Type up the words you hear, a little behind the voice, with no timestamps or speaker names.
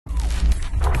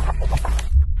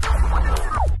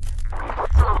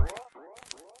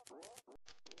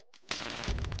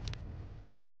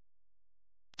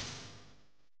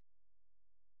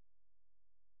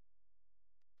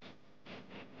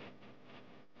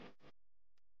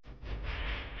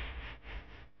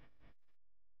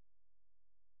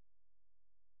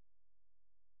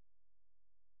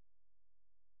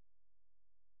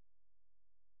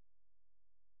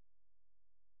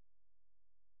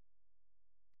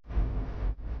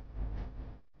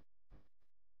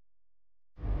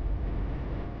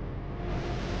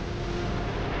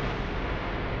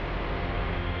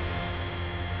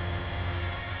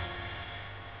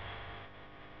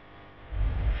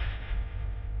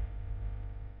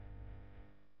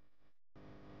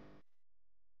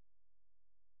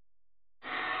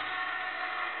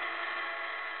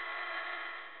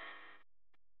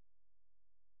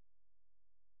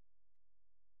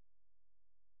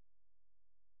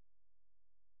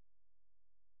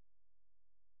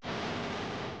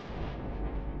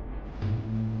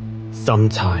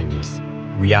Sometimes,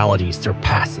 reality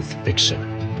surpasses fiction.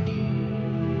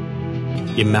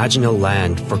 Imagine a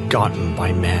land forgotten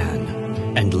by man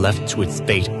and left to its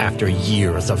fate after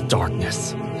years of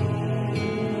darkness.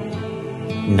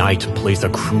 Night plays a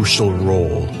crucial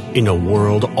role in a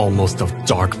world almost of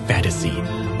dark fantasy,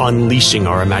 unleashing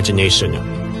our imagination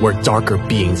where darker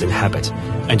beings inhabit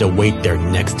and await their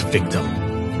next victim.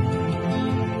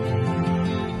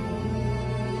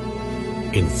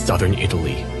 In southern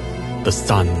Italy, the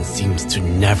sun seems to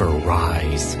never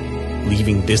rise,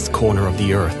 leaving this corner of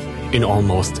the earth in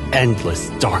almost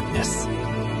endless darkness.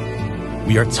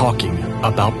 We are talking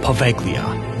about Poveglia,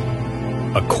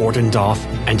 a cordoned-off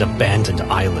and abandoned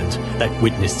island that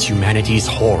witnessed humanity's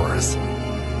horrors,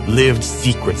 lived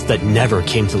secrets that never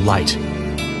came to light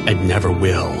and never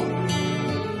will.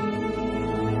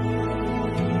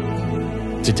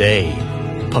 Today,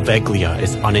 Poveglia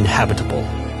is uninhabitable,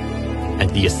 and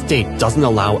the estate doesn't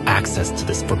allow access to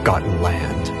this forgotten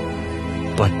land.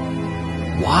 But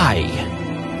why?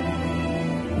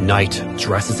 Night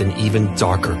dresses in even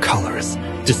darker colors,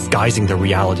 disguising the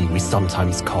reality we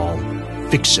sometimes call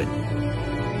fiction.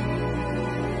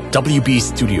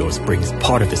 WBStudios brings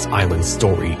part of this island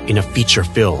story in a feature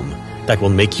film that will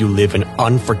make you live an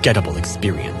unforgettable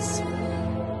experience.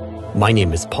 My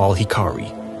name is Paul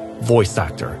Hikari, voice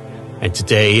actor, and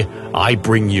today I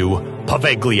bring you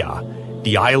Poveglia,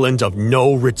 the island of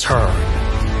no return.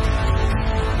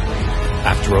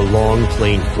 After a long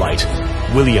plane flight,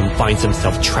 William finds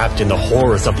himself trapped in the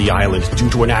horrors of the island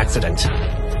due to an accident.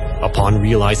 Upon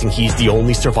realizing he's the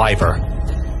only survivor,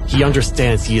 he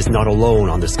understands he is not alone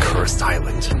on this cursed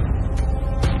island.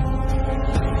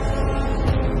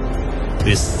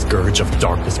 This scourge of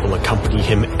darkness will accompany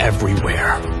him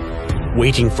everywhere,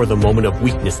 waiting for the moment of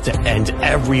weakness to end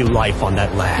every life on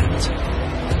that land.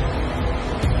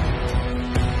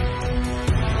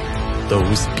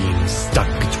 Those beings stuck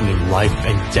between life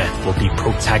and death will be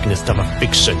protagonists of a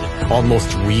fiction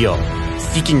almost real,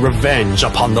 seeking revenge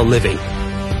upon the living.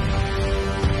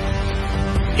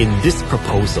 In this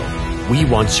proposal, we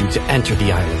want you to enter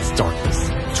the island's darkness,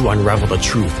 to unravel the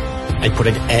truth, and put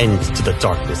an end to the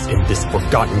darkness in this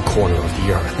forgotten corner of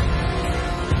the earth.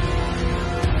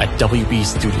 At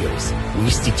WBStudios, we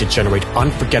seek to generate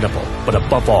unforgettable, but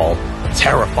above all,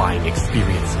 terrifying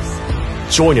experiences.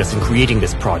 Join us in creating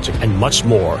this project and much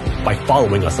more by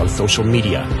following us on social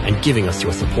media and giving us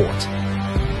your support.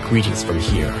 Greetings from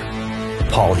here,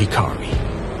 Paul Hikari.